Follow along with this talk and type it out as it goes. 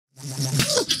My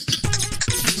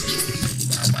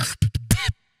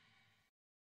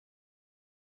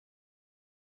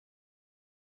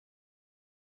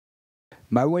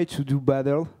way to do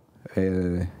battle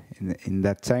in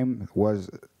that time was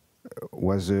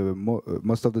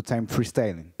most of the time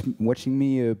freestyling. Watching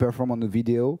me perform on the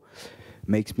video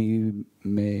makes me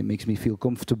feel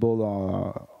comfortable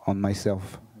on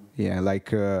myself. Yeah,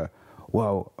 like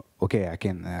wow, okay, I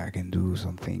can do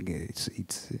something.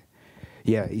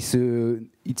 It's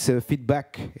a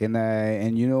feedback,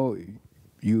 and you know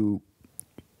you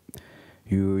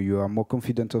are more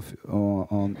confident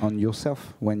on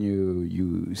yourself when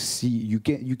you see you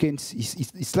can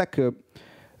it's like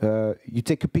you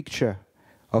take a picture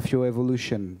of your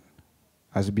evolution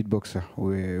as a beatboxer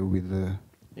with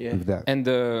that. And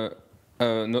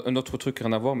un autre truc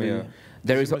rien à voir, mais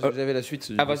there is. J'avais la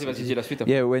suite. Ah vas-y, dis la suite.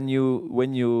 Yeah, when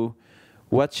you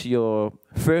watch your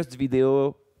first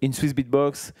video in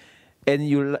Swissbeatbox and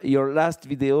your last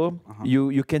video,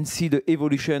 you can see the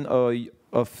evolution of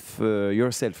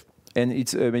yourself, and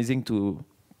it's amazing to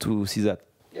see that.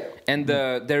 Yeah. And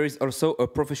there is also a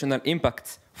professional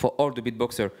impact for all the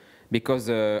beatboxer, because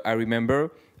I remember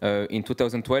in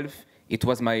 2012 it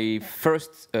was my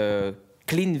first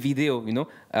clean video, you know,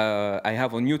 I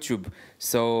have on YouTube.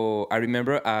 So I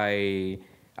remember I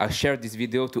shared this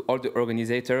video to all the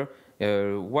organizers.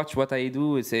 Watch what I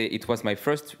do. Say it was my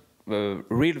first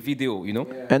real video, you know.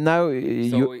 Yeah. And now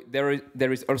so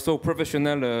there is also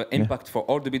professional impact for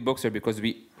all the beatboxers, because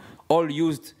we all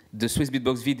used the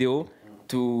Swissbeatbox video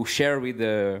to share with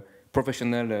the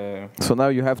professional. So now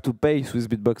you have to pay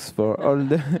Swissbeatbox for all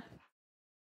the.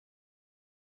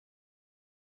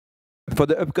 For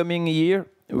the upcoming year,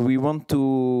 we want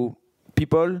to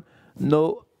people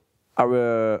know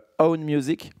our own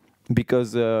music,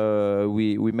 because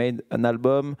we made an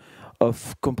album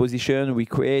of composition we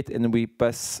create, and we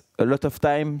pass a lot of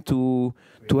time to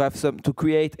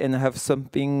create and have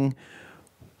something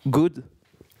good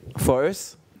for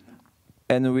us,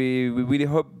 and we really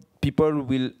hope people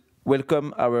will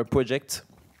welcome our project,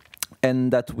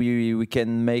 and that we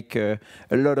can make a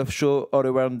lot of show all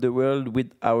around the world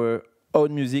with our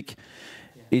own music.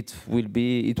 It will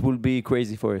be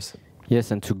crazy for us.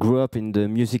 Yes, and to grow up in the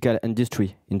musical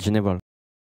industry in general.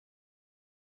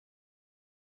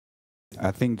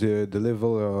 I think the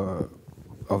level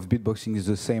of beatboxing is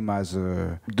the same as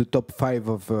the top 5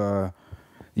 of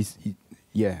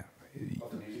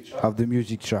of the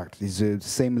music chart. It's the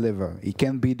same level. It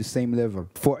can be the same level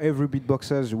for every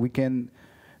beatboxers. We can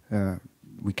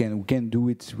do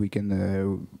it.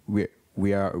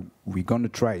 We're gonna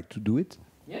try to do it.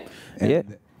 Yeah.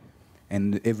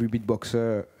 And every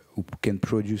beatboxer who can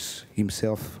produce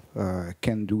himself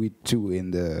can do it too,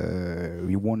 and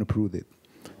we want to prove it.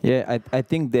 Yeah, I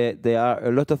think that there are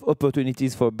a lot of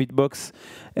opportunities for beatbox,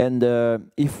 and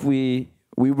if we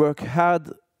work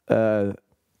hard,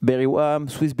 Berywam,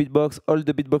 Swissbeatbox, all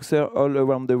the beatboxers all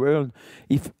around the world,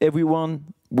 if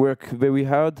everyone work very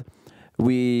hard,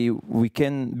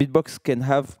 beatbox can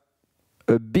have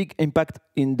a big impact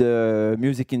in the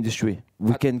music industry.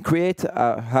 We can create,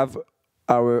 have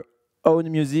our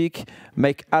own music,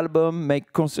 make album,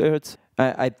 make concerts.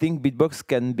 I think beatbox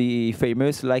can be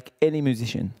famous like any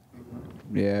musician.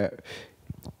 Yeah,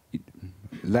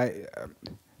 like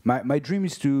my dream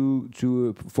is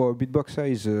for a beatboxer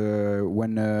is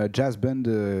when a jazz band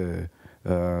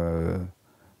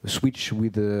switch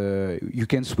with you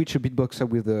can switch a beatboxer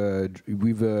with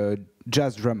a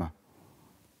jazz drummer.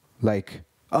 Like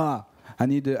I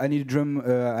need a drum.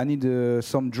 I need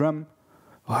some drum.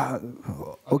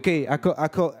 Okay, I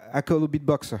call a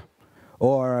beatboxer,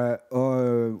 or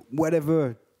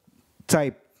whatever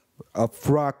type of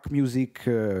rock music,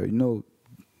 you know,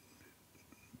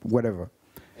 whatever.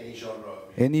 Any genre.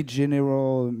 Any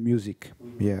general music.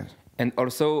 Yeah. And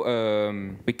also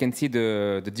we can see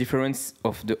the difference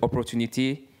of the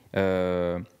opportunity.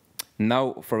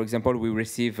 Now, for example, we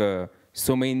receive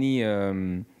so many.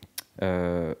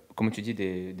 Comment tu dis,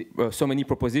 so many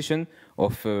propositions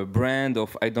of brand,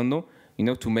 of I don't know, you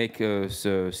know, to make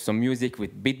some music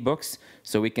with beatbox,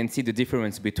 so we can see the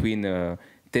difference between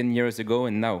 10 years ago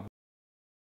and now.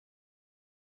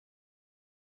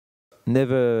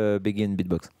 Never begin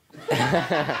beatbox.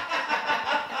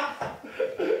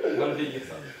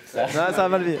 No, ça va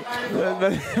mal vivre.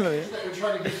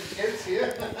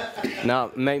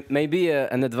 Now, maybe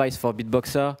an advice for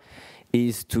beatboxer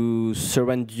is to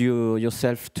surrender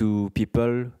yourself to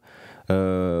people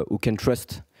who can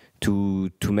trust to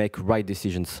make right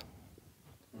decisions.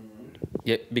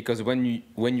 Yeah, because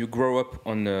when you grow up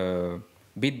on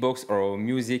beatbox or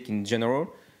music in general,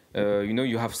 you know,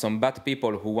 you have some bad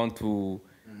people who want to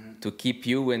to keep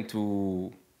you and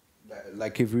to.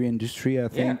 Like every industry, I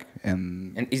think,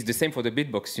 and it's the same for the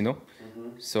beatbox, you know.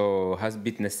 So as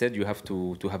Bitness said, you have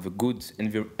to have a good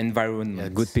environment. Yeah,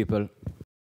 good people.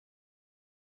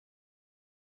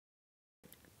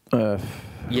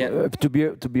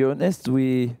 To be honest,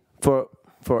 for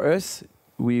us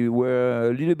we were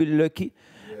a little bit lucky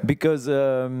because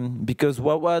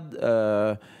Wawad,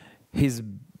 his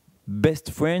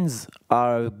best friends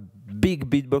are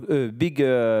big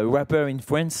rapper in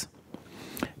France,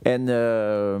 and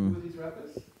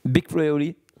Big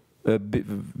Fleoli, a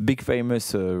big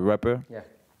famous rapper,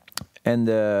 and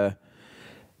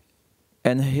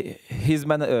his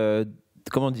comment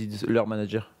on dit leur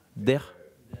manager,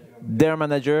 their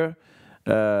manager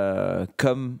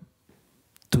come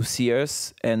to see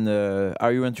us and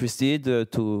are you interested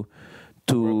to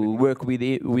work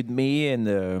with me,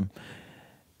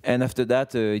 and after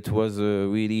that it was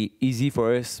really easy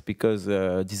for us because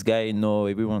this guy know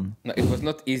everyone. No, it was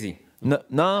not easy. No.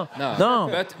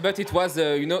 But it was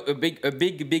you know a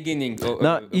big beginning.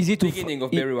 Easy to beginning of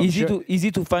Berywam.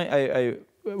 Easy to find.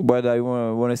 What I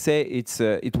want to say,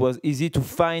 it was easy to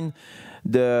find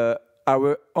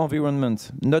our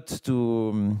environment, not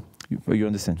to. You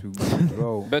understand?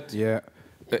 But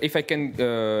if I can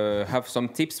have some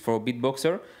tips for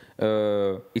beatboxer,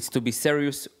 it's to be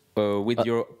serious with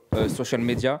your social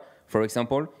media. For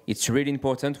example, it's really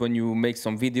important when you make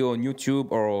some video on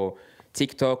YouTube or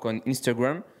TikTok, on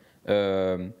Instagram,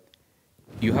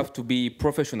 you have to be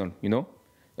professional, you know?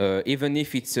 Even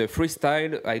if it's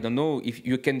freestyle, I don't know if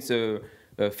you can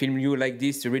film you like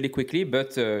this really quickly,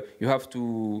 but you have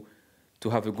to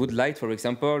have a good light, for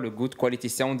example, a good quality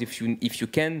sound if you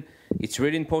can. It's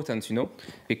really important, you know?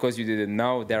 Because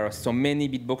now there are so many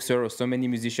beatboxers or so many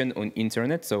musicians on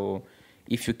internet, so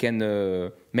if you can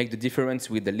make the difference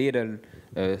with a little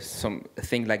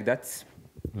something like that,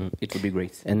 it would be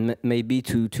great. And maybe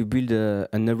to build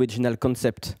an original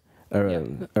concept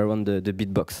around the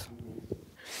beatbox.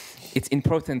 It's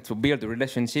important to build a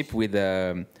relationship with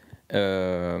the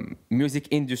music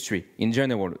industry in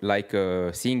general, like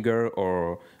a singer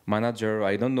or manager,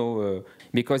 I don't know,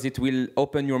 because it will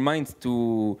open your mind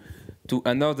to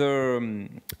another...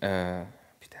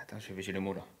 putain, attends, j'ai le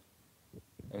mot là.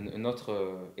 Un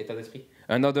autre état d'esprit,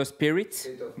 another spirit,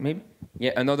 maybe,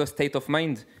 another state of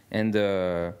mind, and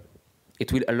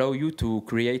it will allow you to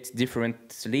create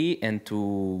differently and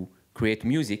to create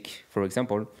music, for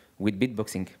example, with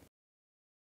beatboxing.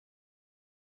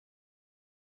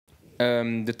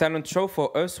 The talent show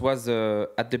for us was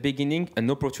at the beginning an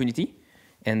opportunity,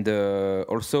 and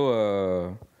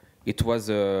also it was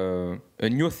a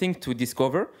new thing to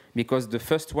discover because the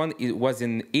first one was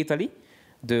in Italy.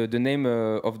 The name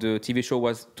of the TV show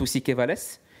was Tu si che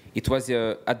vales. It was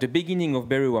at the beginning of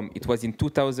Berywam. It was in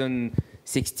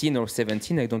 2016 or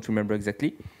 17, I don't remember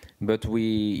exactly. But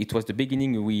it was the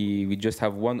beginning. We just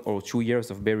have 1 or 2 years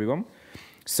of Berywam.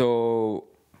 So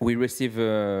we receive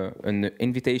an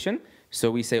invitation.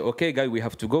 So we say, okay, guys, we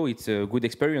have to go. It's a good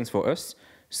experience for us.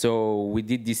 So we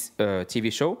did this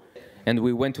TV show, and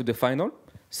we went to the final.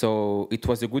 So it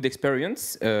was a good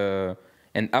experience.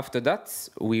 And after that,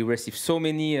 we received so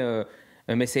many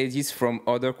messages from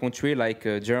other countries like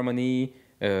Germany,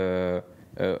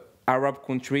 Arab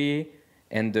country,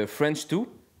 and French too.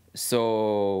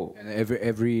 So and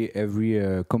every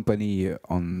company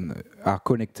are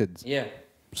connected. Yeah.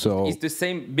 So it's the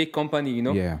same big company, you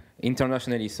know,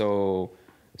 internationally. So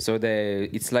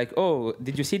it's like, oh,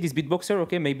 did you see this beatboxer?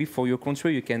 Okay, maybe for your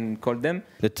country you can call them.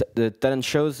 The talent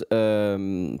shows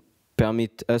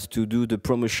permit us to do the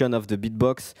promotion of the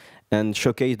beatbox and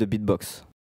showcase the beatbox.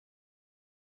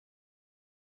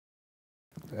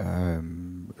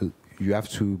 You have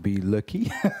to be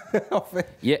lucky.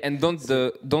 Yeah, and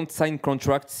don't sign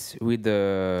contracts with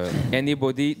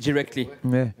anybody directly.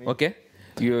 Yeah. Okay,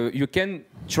 you can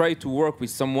try to work with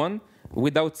someone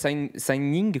without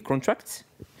signing contracts,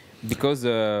 because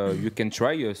you can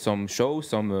try some show,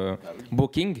 some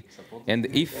booking, and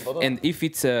if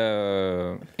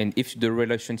the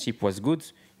relationship was good,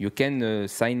 you can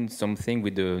sign something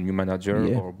with the new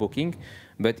manager or booking.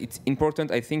 But it's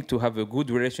important, I think, to have a good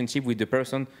relationship with the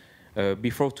person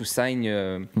before to sign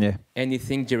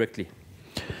anything directly.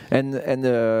 And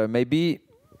maybe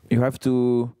you have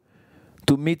to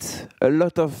meet a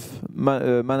lot of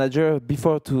manager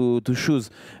before to choose,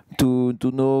 to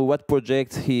know what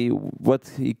project what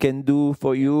he can do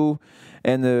for you,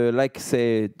 and like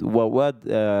said Wawad,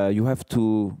 you have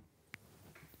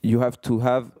to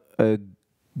have a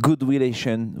good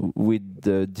relation with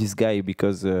this guy,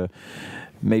 because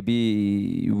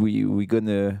maybe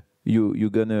you're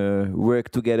gonna work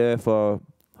together for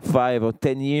 5 or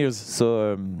 10 years.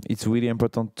 So it's really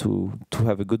important to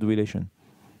have a good relation.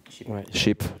 Ouais.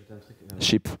 Ship.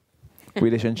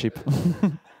 Relationship.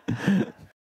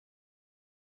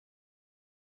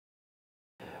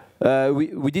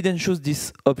 We didn't choose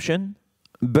this option,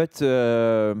 but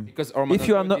Because our if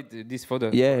you are manager not, did this for the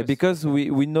yeah, for us. because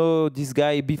we know this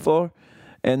guy before,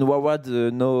 and Wawad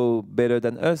know better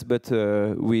than us, but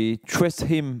we trust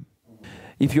him.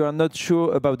 If you are not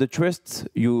sure about the trust,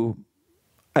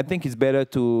 I think it's better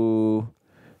to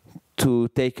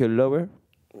take a lawyer.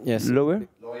 Yes. Lawyer.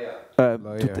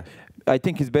 Lawyer. I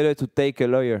think it's better to take a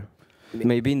lawyer.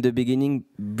 Maybe in the beginning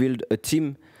build a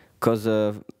team, because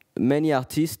many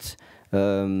artists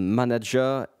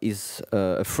manager is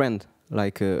a friend,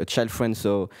 like a child friend.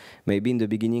 So maybe in the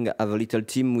beginning have a little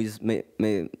team with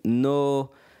no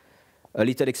a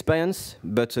little experience,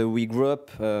 but we grew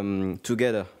up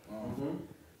together.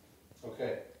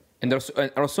 Okay. And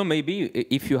also maybe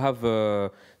if you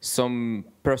have some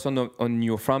person on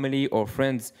your family or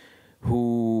friends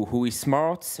who is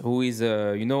smart, who is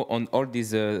on all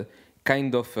these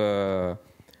kind of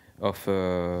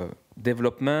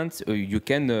development, you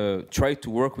can try to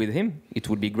work with him. It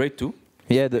would be great too.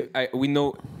 Yeah, We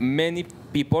know many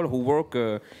people who work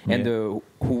who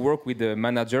work with a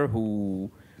manager who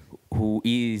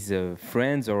is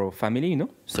friends or family,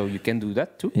 so you can do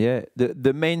that too. yeah.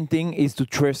 The main thing is to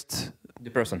trust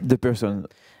The person. the person.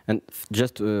 And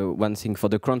just one thing for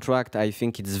the contract, I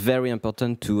think it's very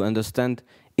important to understand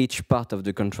each part of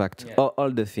the contract, Yeah.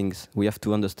 all the things. We have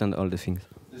to understand all the things.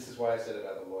 This is why I said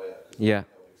about the lawyer. Yeah.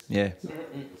 Yeah.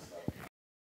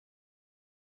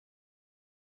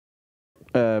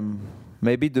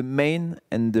 Maybe the main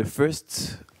and the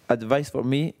first advice for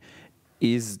me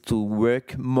is to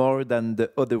work more than the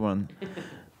other one.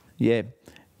 Yeah.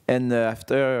 And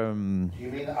after Do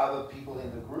you mean other people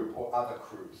in the group or other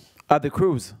crews? other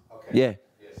crews. Okay. Yeah.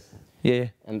 Yes. Yeah.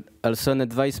 And also an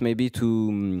advice maybe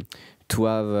to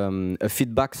have a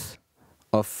feedbacks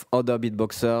of other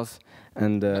beatboxers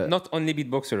and Not only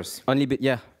beatboxers, only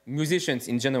yeah. musicians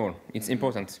in general. It's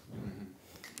important.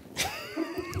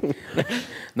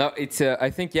 Now it's I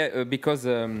think because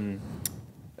in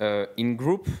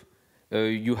group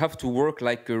you have to work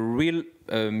like a real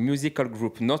musical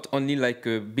group, not only like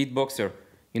a beatboxer.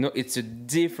 It's a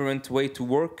different way to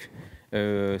work.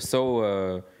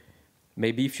 So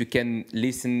maybe if you can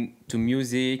listen to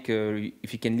music,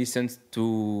 if you can listen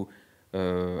to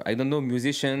I don't know,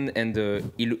 musician, and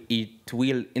it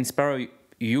will inspire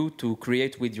you to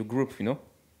create with your group.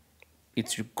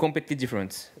 It's completely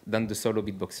different than the solo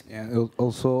beatbox. And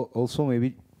also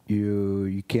maybe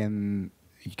you can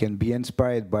be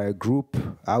inspired by a group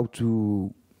how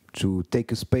to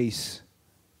take a space,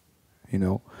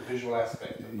 The visual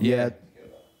aspect. Yeah,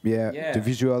 Yeah. the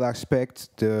visual aspect,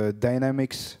 the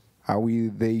dynamics, how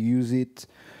they use it,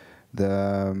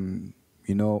 the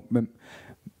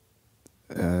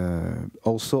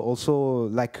also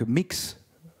like a mix.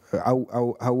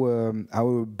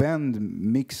 Our band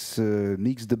mix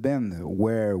the band.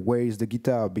 Where is the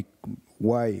guitar?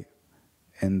 Why?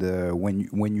 And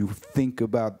when you think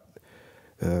about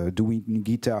doing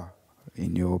guitar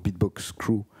in your beatbox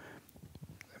crew,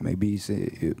 maybe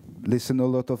listen a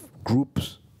lot of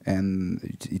groups, and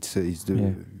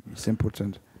it's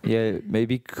important. Yeah.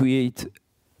 Maybe create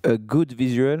a good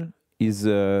visual is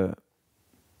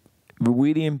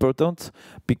really important,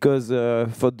 because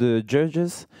for the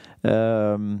judges,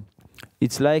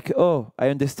 it's like, oh, I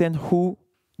understand who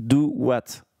do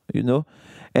what,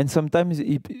 and sometimes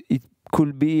it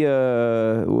could be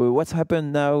what's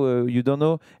happened now, you don't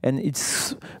know, and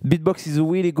it's beatbox is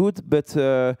really good, but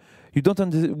you don't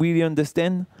really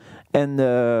understand, and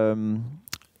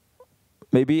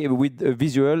maybe with a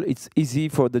visual it's easy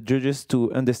for the judges to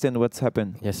understand what's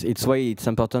happened. Yes, it's why it's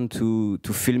important to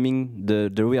filming the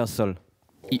rehearsal.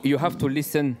 You have to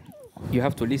listen. You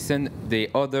have to listen the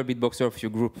other beatboxer of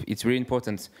your group. It's really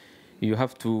important. You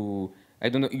have to. I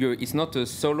don't know. It's not a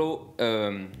solo.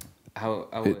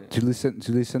 To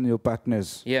listen your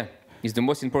partners. Yeah, it's the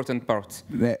most important part.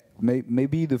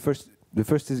 Maybe the first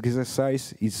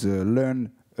exercise is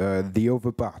learn the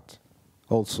other part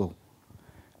also.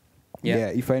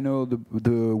 Yeah. If I know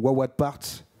the wawad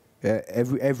parts,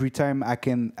 every time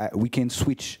we can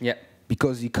switch. Yeah.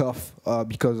 Because he cough,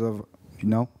 because of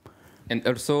And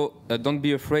also, don't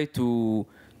be afraid to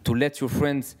let your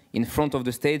friends in front of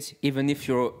the stage, even if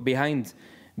you're behind,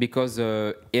 because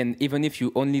and even if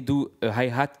you only do a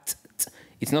hi-hat,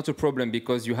 it's not a problem,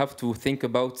 because you have to think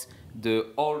about the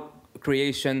whole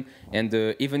creation, and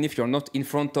even if you're not in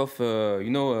front of,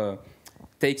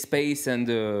 take space, and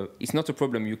it's not a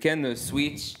problem. You can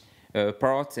switch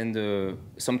parts, and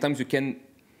sometimes you can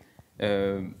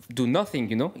do nothing,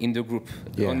 you know, in the group.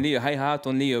 Yeah. Only a hi-hat,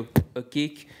 only a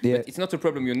kick. Yeah. But it's not a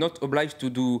problem. You're not obliged to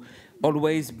do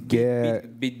always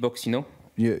beatbox, you know.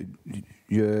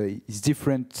 It's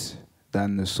different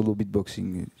than solo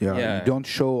beatboxing. Yeah. You don't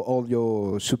show all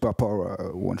your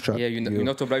superpower one shot. Yeah, you're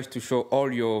not obliged to show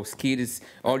all your skills,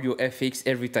 all your FX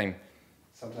every time.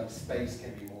 Sometimes space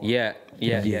can be more. Yeah.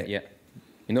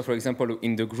 You know, for example,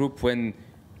 in the group when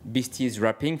Beastie is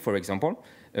rapping, for example,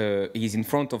 he's in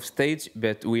front of stage,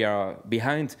 but we are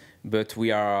behind, but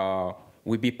we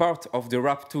be part of the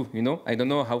rap too, you know? I don't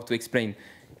know how to explain.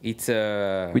 It's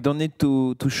we don't need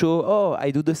to show, oh,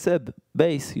 I do the sub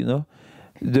bass, you know?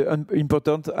 The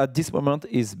important at this moment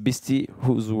is Beastie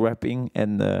who's rapping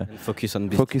and focus on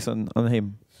focus on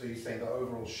him. So you're saying the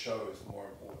overall show is more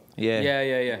important. Yeah.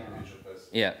 Yeah. Individual person.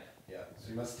 Yeah. So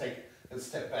you must take a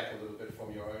step back a little bit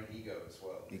from your own ego as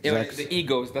well. Yeah, the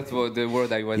egos, that's what the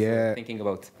word I was thinking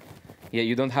about. Yeah,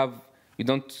 you don't.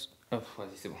 Oh,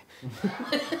 c'est bon.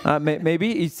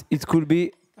 Maybe it could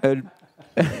be a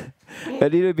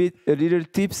little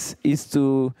tips is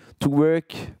to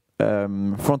work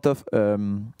front of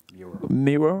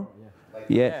mirror.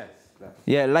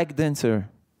 Like dancer.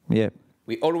 Yeah.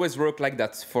 We always work like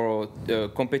that for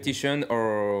competition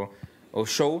or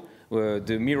show.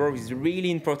 The mirror is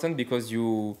really important because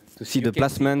you see the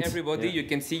placement. Everybody, you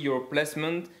can see your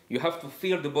placement. You have to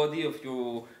feel the body of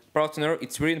your partner.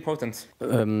 It's really important.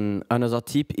 Another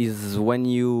tip is when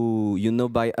you know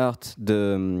by heart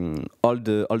all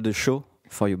the show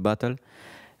for your battle,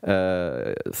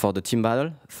 for the team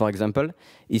battle, for example,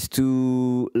 is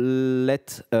to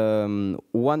let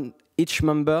each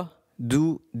member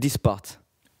do this part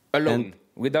alone,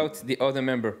 without the other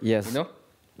member. Yes. You know.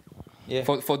 Yeah.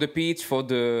 For the pitch, for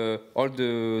all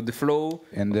the flow.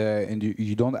 And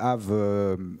you don't have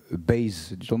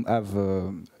bass. You don't have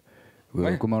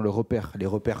comment les repères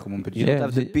comment on peut dire. You don't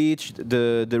have the pitch,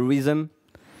 the rhythm.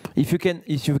 If you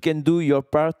can do your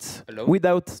part alone,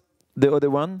 without the other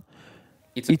one,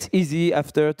 it's easier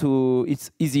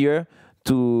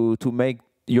to make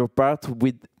your part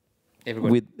with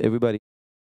everybody.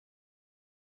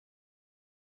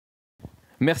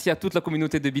 Merci à toute la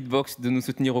communauté de Beatbox de nous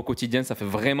soutenir au quotidien, ça fait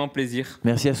vraiment plaisir.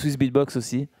 Merci à Swissbeatbox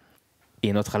aussi.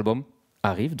 Et notre album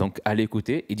arrive, donc allez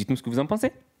écouter et dites-nous ce que vous en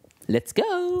pensez. Let's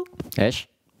go! Esh.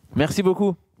 Merci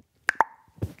beaucoup.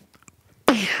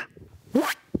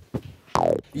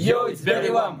 Yo, it's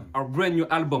Berywam! Our brand new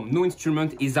album, No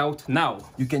Instrument, is out now.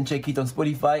 You can check it on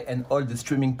Spotify and all the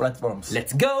streaming platforms.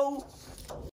 Let's go!